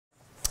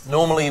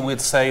Normally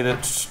we'd say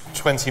that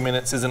 20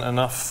 minutes isn't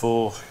enough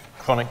for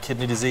chronic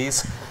kidney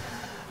disease.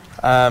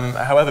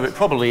 However, it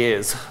probably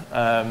is.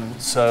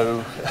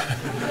 The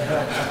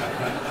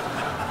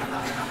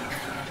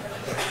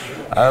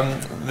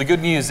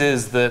good news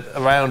is that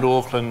around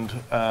Auckland,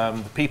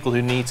 the people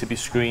who need to be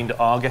screened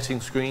are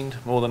getting screened,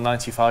 more than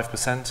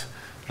 95%.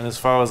 And as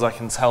far as I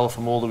can tell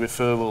from all the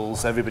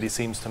referrals, everybody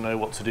seems to know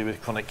what to do with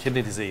chronic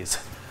kidney disease.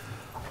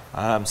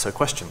 So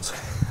questions?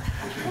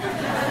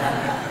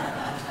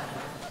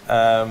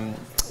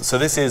 So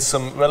this is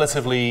some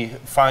relatively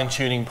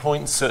fine-tuning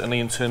points, certainly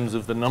in terms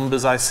of the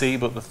numbers I see,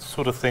 but the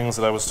sort of things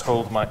that I was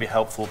told might be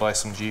helpful by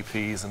some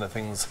GPs and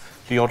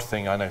the odd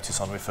thing I notice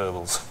on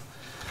referrals.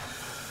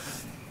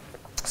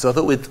 So I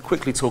thought we'd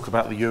quickly talk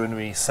about the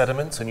urinary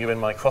sediment and urine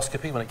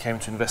microscopy when it came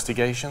to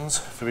investigations.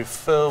 For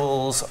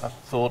referrals, I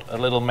thought a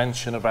little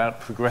mention about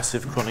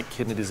progressive chronic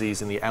kidney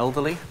disease in the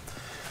elderly.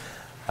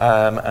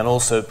 And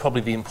also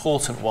probably the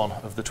important one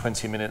of the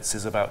 20 minutes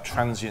is about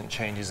transient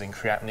changes in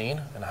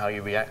creatinine and how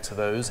you react to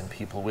those in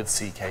people with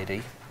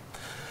CKD.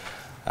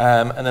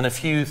 And then a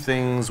few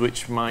things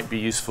which might be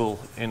useful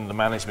in the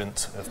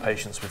management of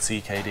patients with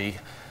CKD,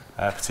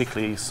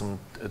 particularly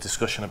a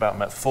discussion about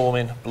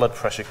metformin, blood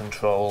pressure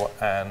control,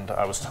 and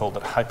I was told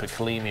that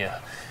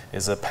hyperkalemia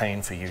is a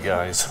pain for you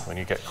guys when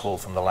you get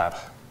called from the lab.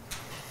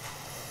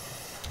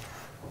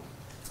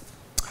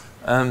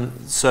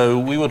 So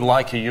we would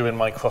like a urine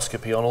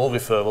microscopy on all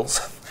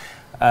referrals,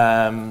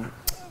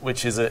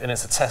 which is and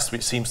it's a test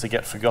which seems to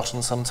get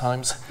forgotten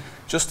sometimes.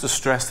 Just to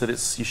stress that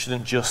you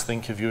shouldn't just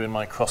think of urine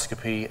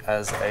microscopy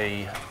as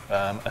a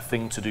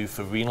thing to do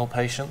for renal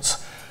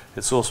patients.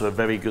 It's also a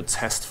very good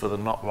test for the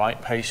not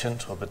right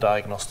patient or the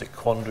diagnostic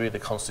quandary, the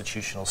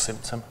constitutional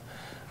symptom.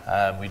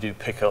 We do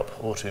pick up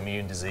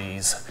autoimmune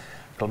disease,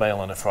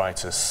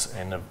 glomerulonephritis,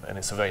 and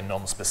it's a very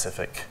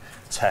non-specific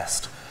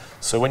test.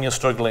 So when you're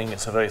struggling,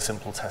 it's a very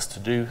simple test to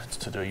do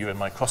a urine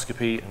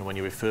microscopy, and when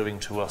you're referring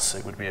to us,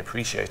 it would be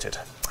appreciated.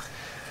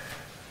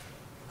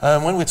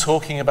 When we're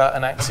talking about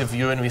an active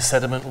urinary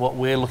sediment, what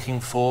we're looking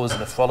for as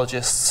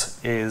nephrologists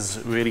is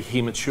really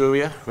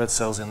haematuria, red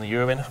cells in the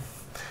urine,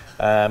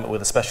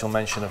 with a special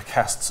mention of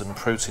casts and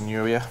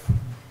proteinuria.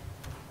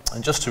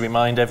 And just to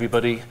remind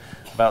everybody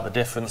about the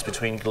difference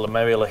between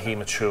glomerular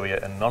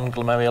haematuria and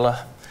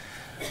non-glomerular,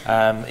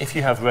 if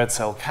you have red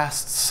cell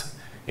casts,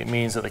 it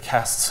means that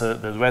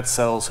the red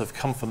cells have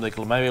come from the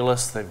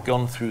glomerulus, they've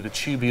gone through the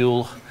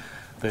tubule,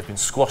 they've been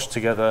squashed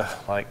together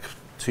like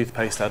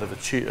toothpaste out of a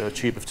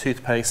tube of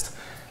toothpaste,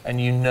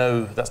 and you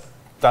know that's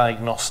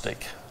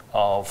diagnostic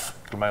of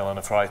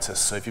glomerulonephritis.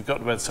 So if you've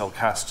got red cell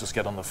casts, just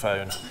get on the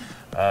phone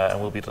and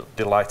we'll be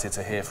delighted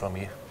to hear from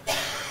you.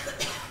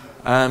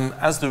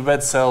 As the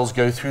red cells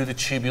go through the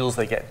tubules,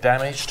 they get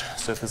damaged.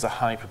 So if there's a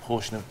high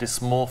proportion of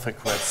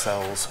dysmorphic red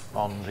cells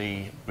on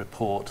the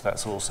report,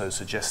 that's also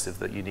suggestive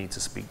that you need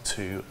to speak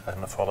to a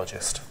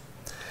nephrologist.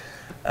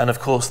 And of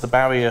course, the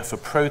barrier for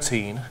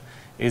protein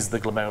is the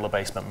glomerular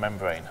basement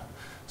membrane.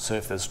 So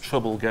if there's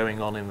trouble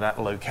going on in that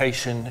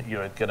location,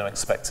 you're going to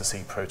expect to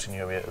see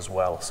proteinuria as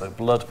well. So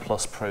blood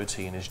plus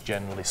protein is,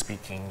 generally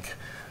speaking,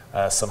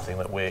 something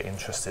that we're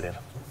interested in.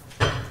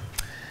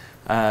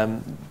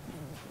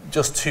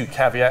 Just two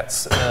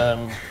caveats.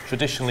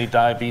 Traditionally,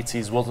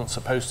 diabetes wasn't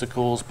supposed to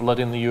cause blood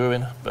in the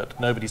urine, but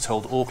nobody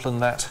told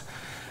Auckland that.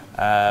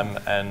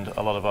 And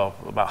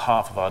about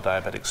half of our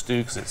diabetics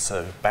do because it's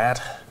so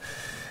bad.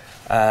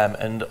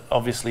 And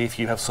obviously, if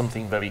you have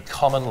something very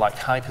common like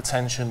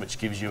hypertension, which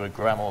gives you a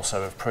gram or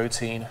so of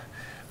protein,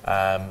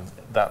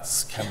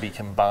 that can be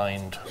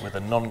combined with a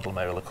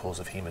non-glomerular cause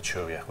of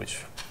haematuria,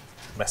 which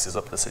messes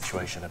up the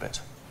situation a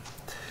bit.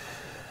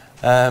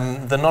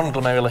 The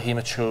non-glomerular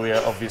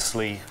haematuria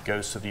obviously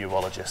goes to the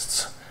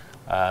urologists,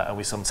 and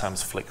we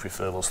sometimes flick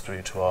referrals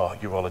through to our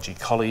urology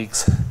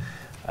colleagues.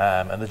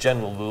 And the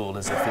general rule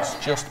is if it's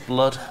just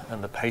blood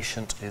and the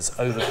patient is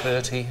over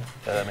 30,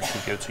 it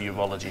should go to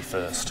urology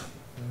first.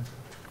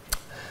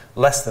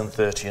 Less than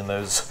 30, and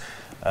those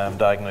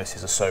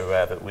diagnoses are so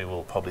rare that we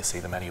will probably see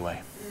them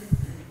anyway.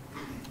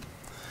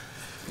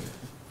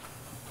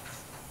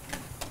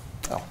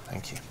 Oh,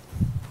 thank you.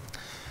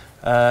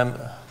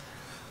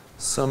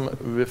 Some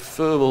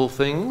referral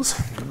things.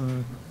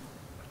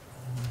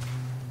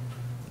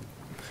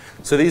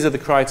 So these are the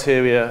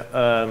criteria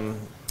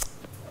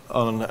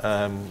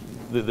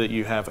that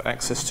you have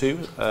access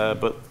to,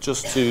 but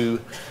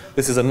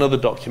this is another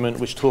document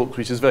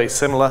which is very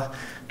similar,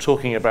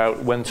 talking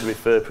about when to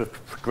refer for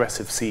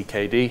progressive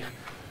CKD.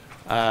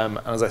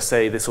 As I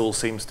say, this all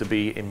seems to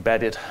be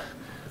embedded.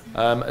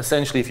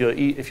 Essentially, if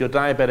you're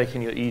diabetic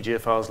and your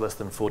eGFR is less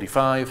than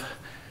 45,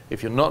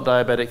 if you're not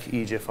diabetic,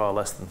 eGFR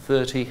less than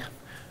 30,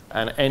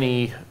 and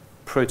any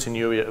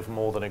proteinuria of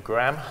more than a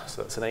gram,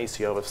 so that's an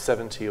ACR of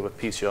 70 or a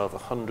PCR of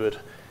 100,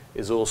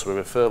 is also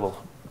a referral.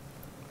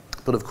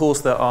 But of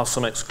course, there are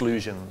some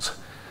exclusions.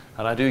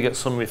 And I do get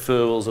some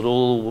referrals that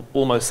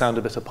almost sound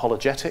a bit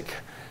apologetic,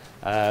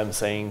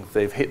 saying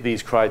they've hit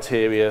these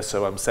criteria,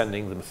 so I'm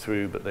sending them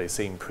through, but they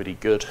seem pretty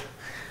good.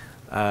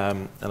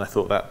 And I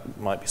thought that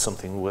might be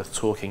something worth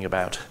talking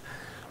about.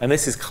 And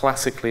this is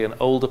classically an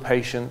older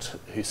patient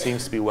who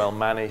seems to be well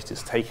managed,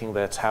 is taking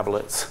their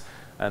tablets,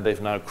 and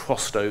they've now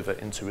crossed over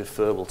into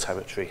referral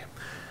territory.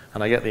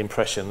 And I get the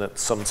impression that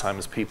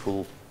sometimes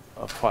people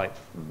are quite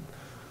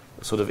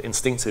sort of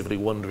instinctively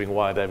wondering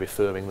why they're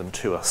referring them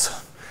to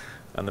us.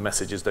 And the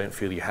message is, don't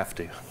feel you have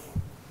to.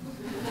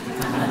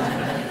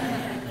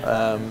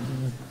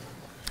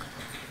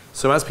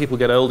 So as people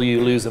get older,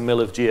 you lose 1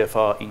 ml of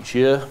GFR each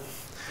year.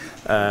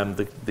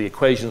 The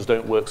equations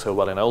don't work so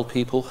well in old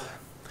people.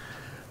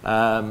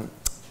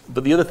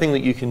 But the other thing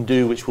that you can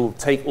do, which will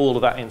take all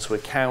of that into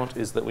account,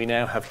 is that we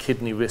now have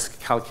kidney risk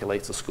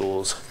calculator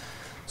scores.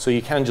 So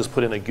you can just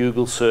put in a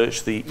Google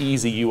search. The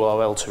easy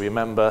URL to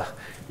remember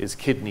is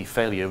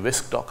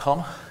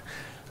kidneyfailurerisk.com.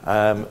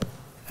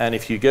 And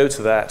if you go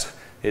to that,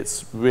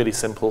 it's really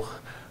simple.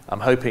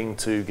 I'm hoping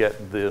to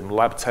get the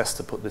lab test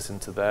to put this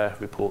into their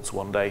reports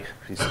one day,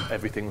 because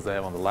everything's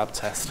there on the lab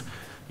test.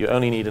 You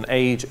only need an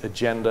age, a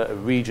gender, a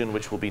region,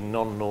 which will be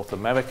non-North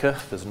America.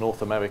 There's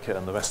North America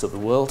and the rest of the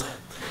world.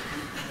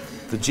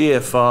 The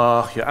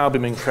GFR, your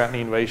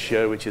albumin-creatinine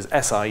ratio, which is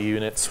SI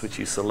units, which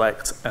you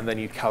select, and then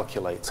you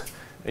calculate.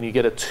 And you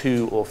get a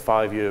 2 or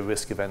 5 year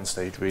risk of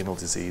end-stage renal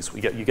disease.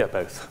 You get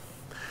both.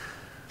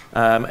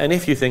 And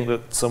if you think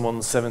that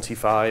someone's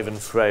 75 and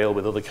frail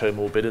with other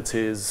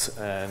comorbidities,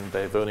 and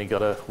they've only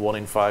got a 1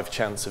 in 5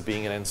 chance of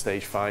being in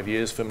end-stage 5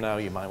 years from now,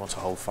 you might want to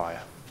hold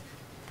fire.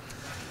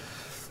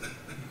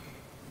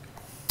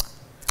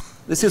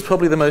 This is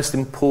probably the most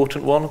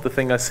important one, the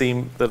thing I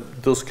see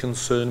that does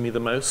concern me the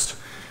most,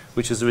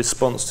 which is the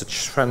response to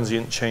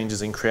transient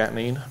changes in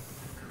creatinine.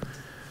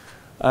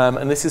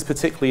 And this is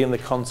particularly in the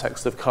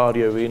context of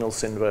cardiorenal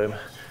syndrome.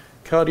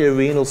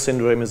 Cardiorenal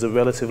syndrome is a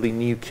relatively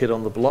new kid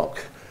on the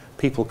block.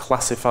 People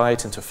classify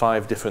it into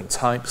 5 different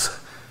types,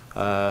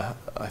 I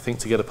think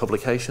to get a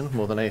publication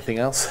more than anything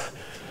else.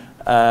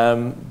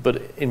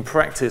 But in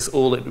practice,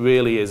 all it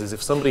really is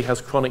if somebody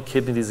has chronic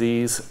kidney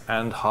disease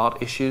and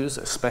heart issues,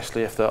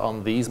 especially if they're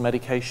on these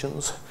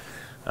medications,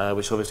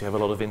 which obviously have a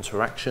lot of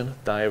interaction,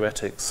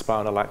 diuretics,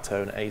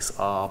 spironolactone, ACE,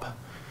 ARB,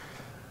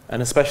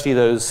 and especially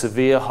those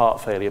severe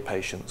heart failure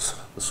patients,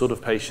 the sort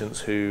of patients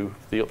who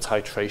the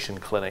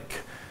up-titration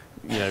clinic,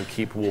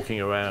 keep walking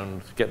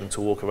around, get them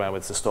to walk around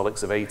with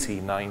systolics of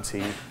 80,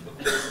 90,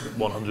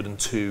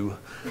 102.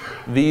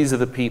 These are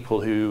the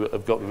people who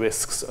have got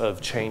risks of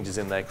changes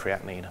in their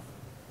creatinine.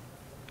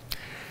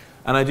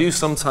 And I do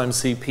sometimes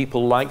see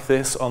people like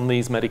this on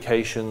these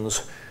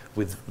medications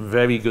with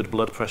very good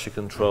blood pressure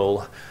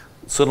control,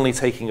 suddenly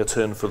taking a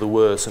turn for the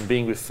worse and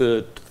being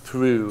referred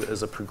through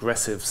as a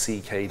progressive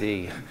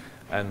CKD,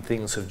 and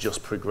things have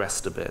just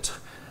progressed a bit.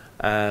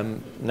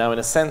 Now, in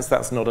a sense,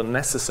 that's not a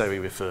necessary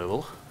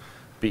referral,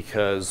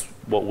 because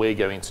what we're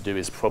going to do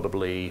is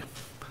probably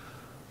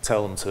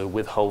tell them to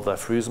withhold their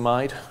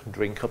furosemide,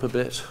 drink up a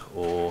bit,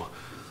 or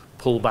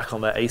pull back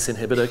on their ACE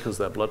inhibitor because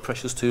their blood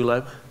pressure's too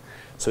low.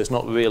 So it's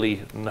not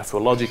really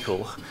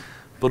nephrological,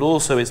 but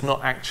also it's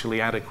not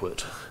actually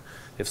adequate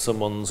if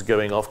someone's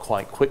going off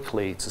quite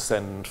quickly to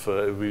send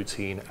for a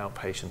routine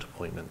outpatient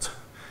appointment.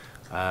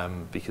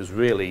 Because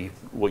really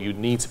what you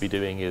need to be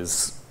doing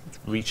is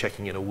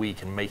rechecking in a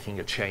week and making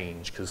a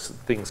change, because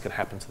things can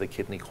happen to the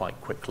kidney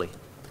quite quickly.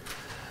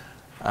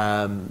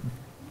 And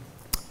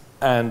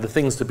the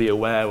things to be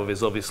aware of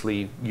is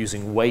obviously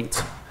using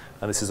weight,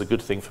 and this is a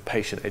good thing for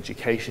patient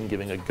education,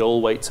 giving a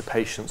goal weight to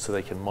patients so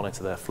they can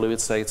monitor their fluid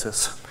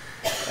status,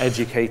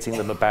 educating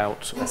them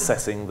about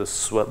assessing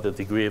the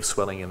degree of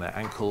swelling in their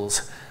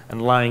ankles,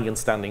 and lying and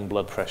standing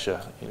blood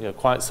pressure.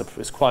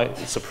 It's quite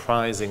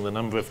surprising the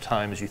number of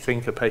times you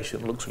think a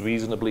patient looks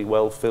reasonably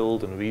well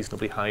filled and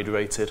reasonably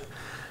hydrated,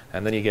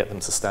 and then you get them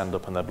to stand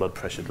up and their blood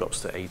pressure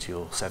drops to 80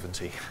 or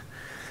 70.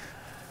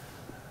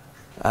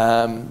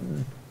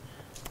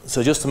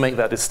 So just to make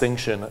that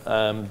distinction,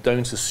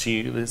 don't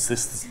assume, it's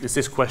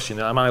this question,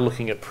 am I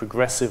looking at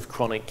progressive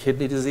chronic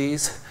kidney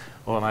disease,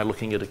 or am I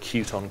looking at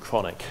acute on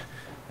chronic?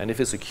 And if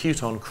it's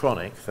acute on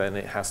chronic, then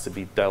it has to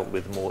be dealt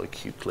with more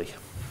acutely.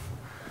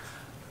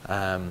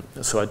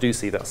 So I do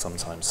see that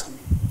sometimes.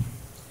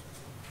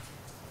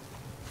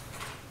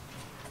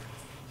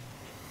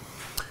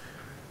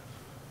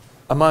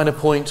 A minor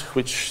point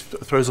which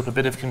throws up a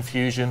bit of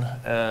confusion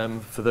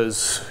for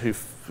those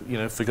who've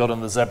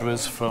forgotten the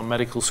zebras from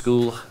medical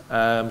school.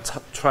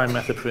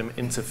 Trimethoprim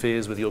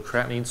interferes with your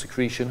creatinine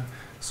secretion,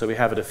 so we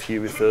have had a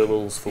few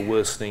referrals for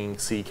worsening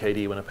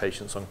CKD when a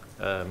patient's on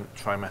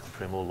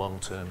trimethoprim or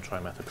long-term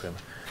trimethoprim.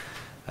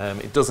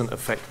 It doesn't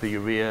affect the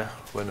urea,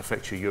 won't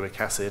affect your uric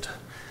acid,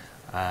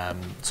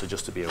 so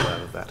just to be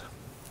aware of that.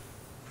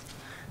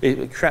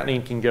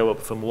 Creatinine can go up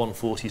from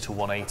 140 to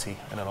 180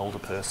 in an older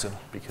person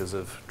because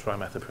of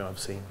trimethoprim.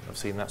 I've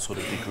seen that sort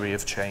of degree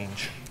of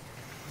change.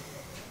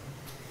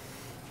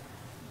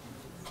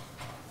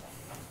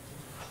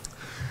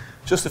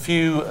 Just a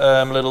few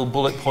little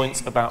bullet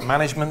points about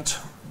management.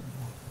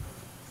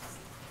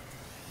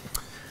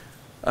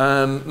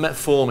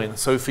 Metformin.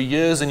 So for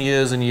years and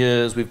years and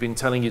years, we've been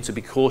telling you to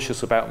be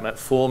cautious about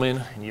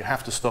metformin, and you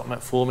have to stop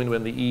metformin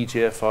when the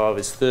eGFR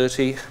is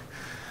 30.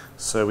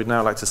 So we'd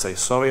now like to say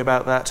sorry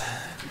about that.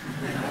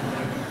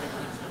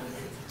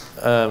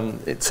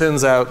 it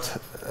turns out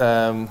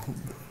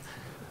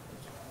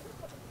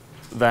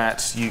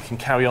that you can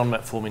carry on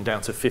metformin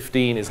down to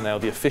 15 is now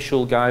the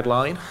official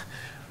guideline.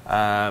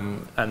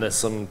 And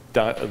there's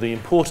the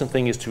important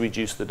thing is to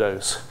reduce the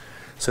dose.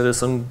 So there's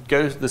some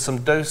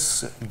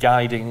dose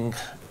guiding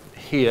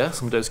here,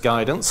 some dose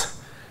guidance.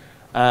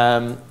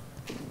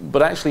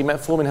 But actually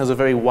metformin has a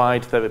very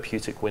wide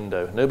therapeutic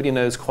window. Nobody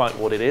knows quite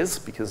what it is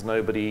because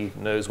nobody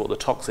knows what the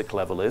toxic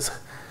level is.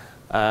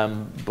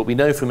 But we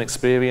know from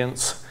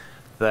experience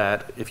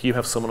that if you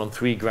have someone on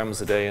 3 grams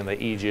a day and their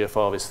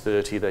EGFR is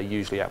 30, they're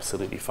usually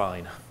absolutely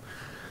fine.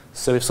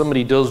 So if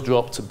somebody does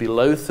drop to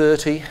below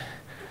 30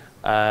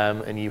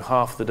 and you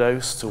half the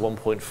dose to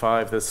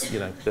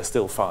 1.5, they're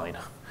still fine.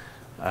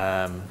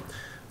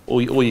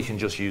 Or you can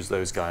just use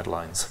those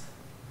guidelines.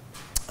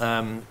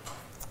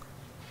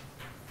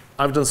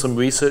 I've done some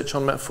research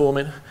on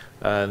metformin,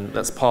 and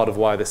that's part of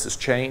why this has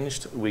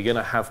changed. We're going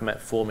to have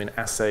metformin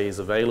assays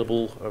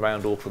available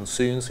around Auckland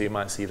soon, so you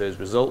might see those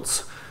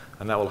results.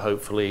 And that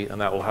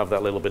will have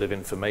that little bit of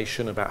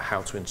information about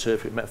how to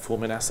interpret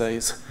metformin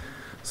assays.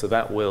 So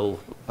that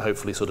will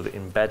hopefully sort of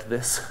embed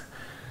this.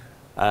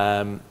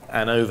 And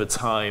over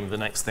time, the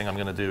next thing I'm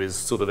going to do is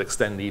sort of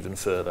extend even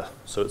further.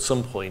 So at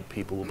some point,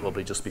 people will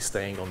probably just be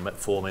staying on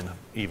metformin,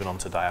 even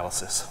onto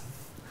dialysis,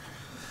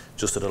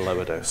 just at a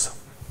lower dose.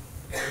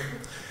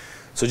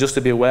 So just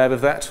to be aware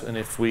of that, and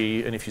if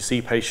you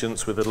see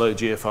patients with a low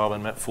GFR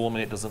and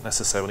metformin, it doesn't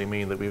necessarily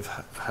mean that we've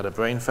had a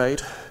brain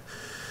fade.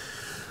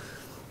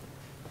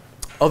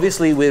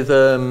 Obviously with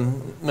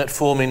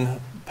metformin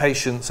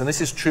patients, and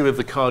this is true of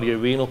the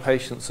cardiorenal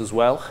patients as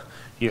well,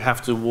 you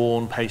have to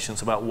warn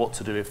patients about what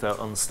to do if they're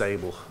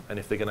unstable and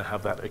if they're going to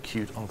have that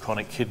acute on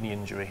chronic kidney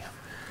injury.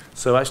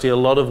 So actually a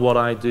lot of what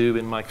I do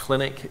in my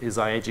clinic is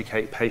I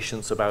educate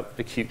patients about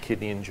acute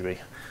kidney injury,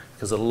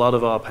 because a lot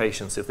of our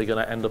patients, if they're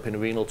going to end up in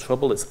renal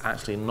trouble, it's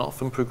actually not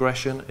from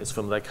progression, it's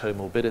from their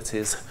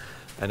comorbidities,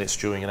 and it's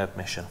during an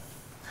admission,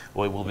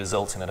 or it will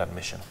result in an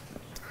admission.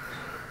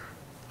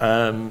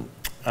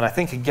 And I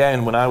think,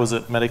 again, when I was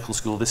at medical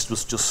school, this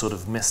was just sort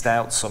of missed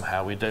out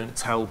somehow. We don't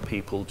tell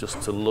people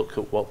just to look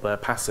at what they're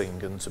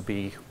passing and to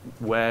be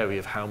wary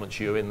of how much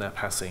urine they're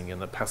passing, and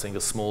that passing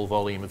a small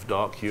volume of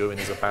dark urine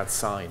is a bad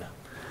sign.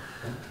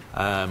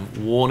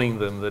 Warning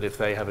them that if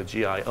they have a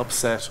GI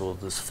upset or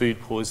there's food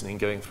poisoning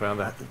going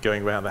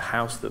around the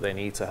house, that they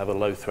need to have a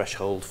low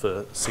threshold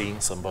for seeing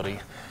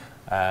somebody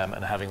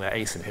and having their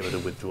ACE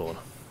inhibitor withdrawn.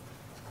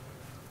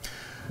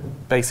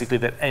 Basically,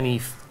 that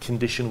any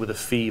condition with a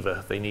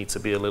fever, they need to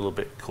be a little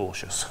bit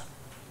cautious.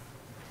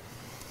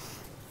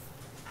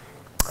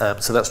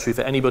 So that's true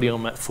for anybody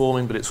on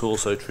metformin, but it's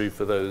also true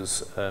for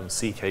those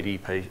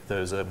CKD,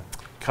 those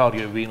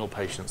cardiorenal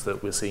patients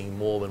that we're seeing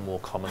more and more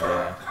commonly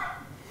now.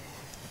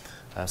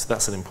 So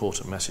that's an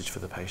important message for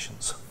the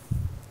patients.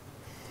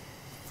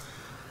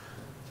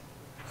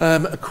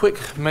 A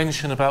quick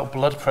mention about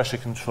blood pressure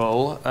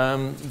control.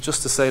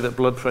 Just to say that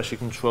blood pressure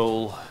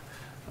control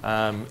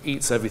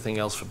eats everything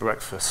else for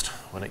breakfast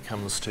when it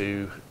comes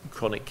to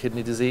chronic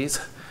kidney disease,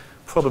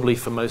 probably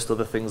for most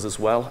other things as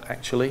well,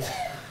 actually.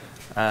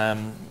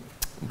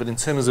 But in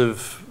terms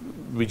of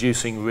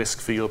reducing risk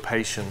for your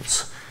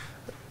patients,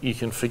 you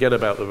can forget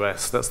about the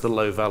rest. That's the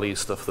low value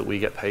stuff that we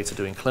get paid to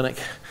do in clinic.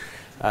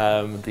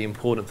 The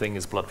important thing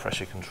is blood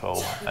pressure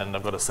control, and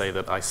I've got to say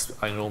that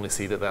I normally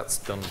see that that's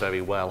done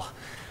very well.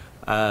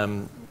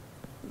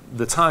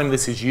 The time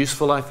this is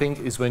useful, I think,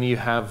 is when you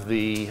have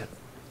the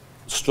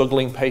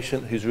struggling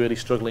patient who's really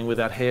struggling with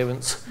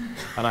adherence,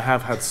 and I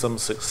have had some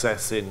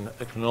success in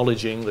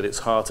acknowledging that it's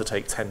hard to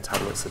take 10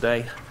 tablets a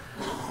day,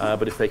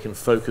 but if they can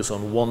focus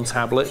on one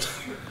tablet,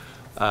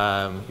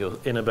 your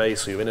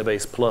Inabase or your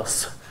Inabase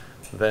Plus,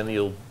 then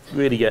you'll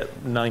really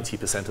get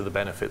 90% of the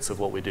benefits of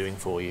what we're doing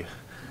for you.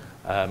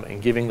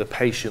 And giving the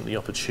patient the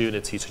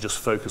opportunity to just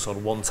focus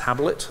on one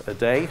tablet a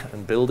day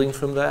and building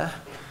from there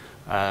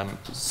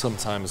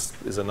sometimes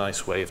is a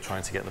nice way of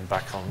trying to get them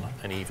back on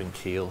an even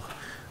keel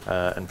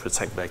and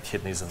protect their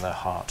kidneys and their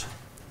heart.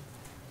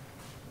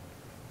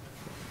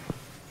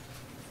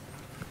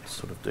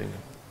 Sort of doing,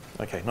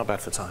 okay, not bad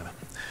for time.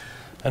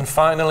 And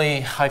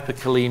finally,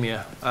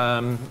 hyperkalemia.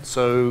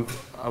 So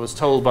I was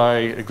told by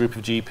a group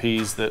of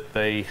GPs that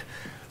they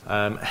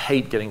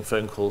hate getting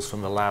phone calls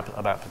from the lab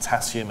about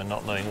potassium and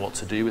not knowing what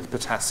to do with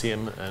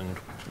potassium and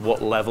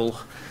what level.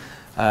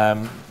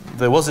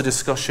 There was a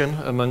discussion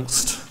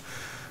amongst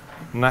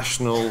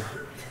national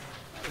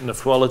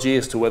nephrology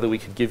as to whether we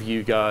could give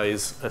you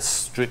guys a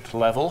strict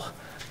level,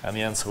 and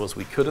the answer was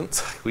we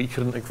couldn't. We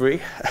couldn't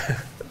agree.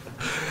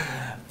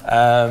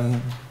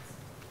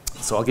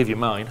 So I'll give you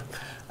mine.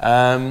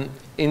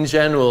 In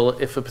general,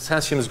 if a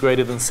potassium is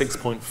greater than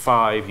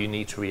 6.5, you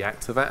need to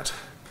react to that.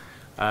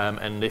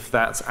 And if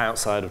that's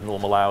outside of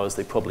normal hours,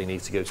 they probably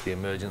need to go to the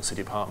emergency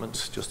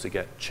department just to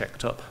get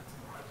checked up.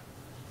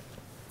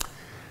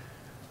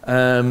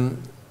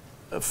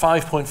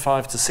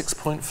 5.5 to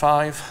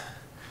 6.5.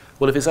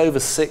 Well, if it's over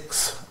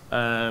 6,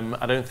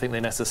 I don't think they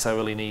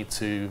necessarily need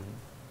to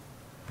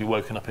be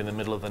woken up in the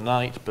middle of the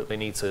night, but they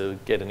need to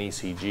get an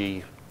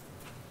ECG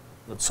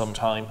at some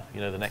time,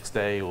 the next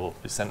day, or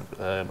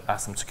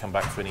ask them to come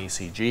back for an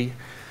ECG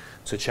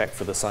to check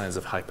for the signs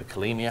of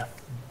hyperkalemia,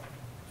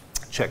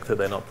 check that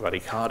they're not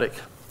bradycardic.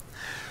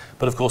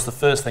 But of course, the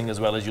first thing as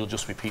well is you'll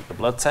just repeat the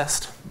blood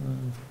test.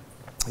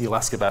 You'll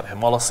ask about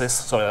hemolysis.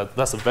 Sorry,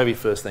 that's the very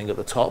first thing at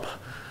the top.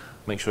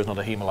 Make sure it's not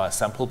a hemolyzed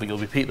sample, but you'll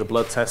repeat the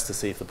blood test to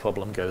see if the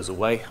problem goes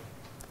away.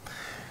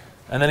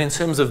 And then in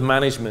terms of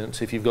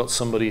management, if you've got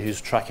somebody who's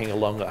tracking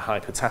along at high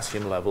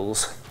potassium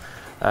levels,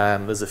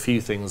 there's a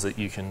few things that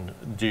you can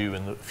do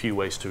and a few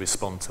ways to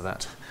respond to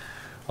that.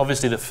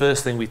 Obviously, the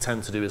first thing we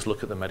tend to do is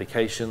look at the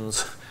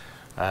medications.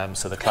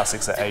 So the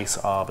classics are ACE,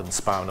 ARB, and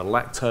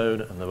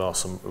spironolactone, and there are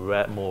some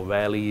more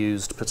rarely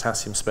used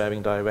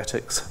potassium-sparing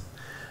diuretics.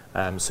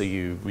 So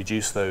you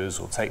reduce those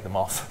or take them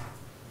off.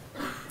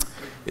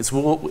 It's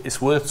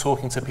worth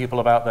talking to people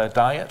about their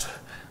diet.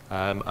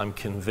 I'm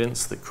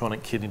convinced that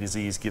chronic kidney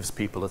disease gives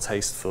people a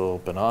taste for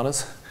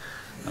bananas.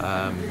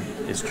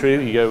 It's true,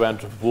 you go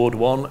around to Ward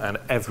 1 and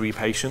every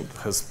patient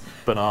has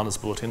bananas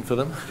brought in for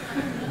them.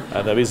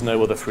 There is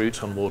no other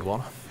fruit on Ward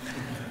 1.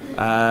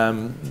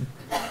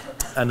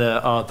 And there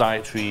are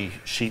dietary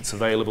sheets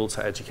available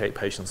to educate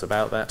patients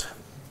about that.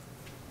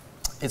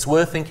 It's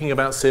worth thinking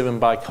about serum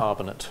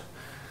bicarbonate.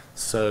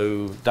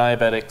 So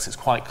diabetics, it's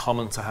quite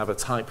common to have a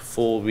type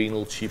 4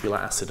 renal tubular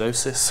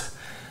acidosis,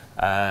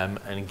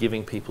 and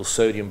giving people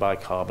sodium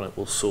bicarbonate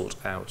will sort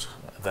out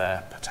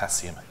their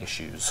potassium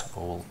issues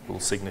or will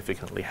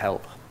significantly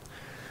help.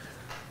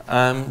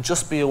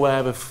 Just be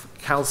aware of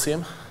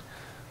calcium.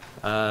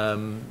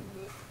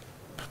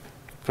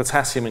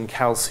 Potassium and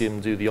calcium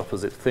do the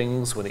opposite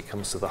things when it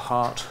comes to the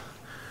heart.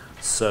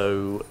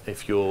 So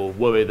if you're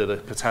worried that the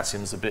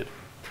potassium's a bit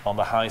on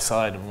the high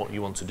side and what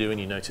you want to do and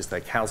you notice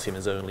that calcium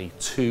is only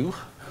 2,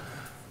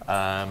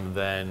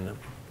 then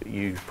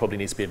you probably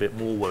need to be a bit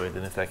more worried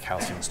than if their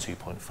calcium is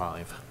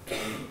 2.5.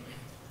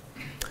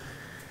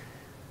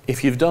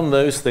 If you've done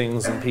those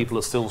things and people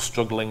are still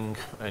struggling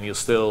and you're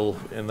still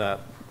in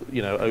that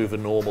over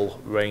normal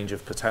range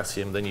of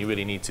potassium, then you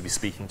really need to be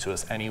speaking to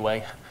us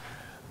anyway.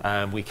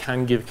 We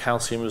can give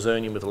calcium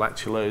resonium with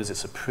lactulose.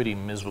 It's a pretty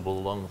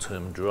miserable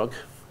long-term drug,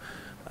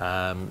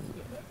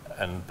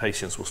 and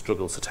patients will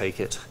struggle to take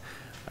it,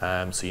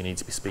 so you need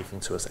to be speaking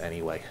to us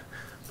anyway.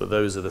 But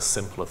those are the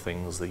simpler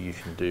things that you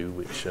can do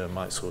which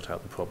might sort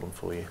out the problem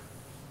for you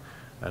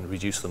and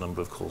reduce the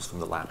number of calls from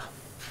the lab.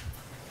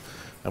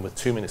 And with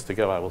 2 minutes to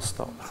go, I will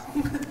stop.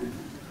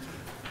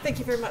 Thank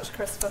you very much,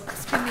 Chris, for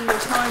spending your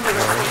time with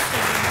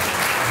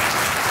us.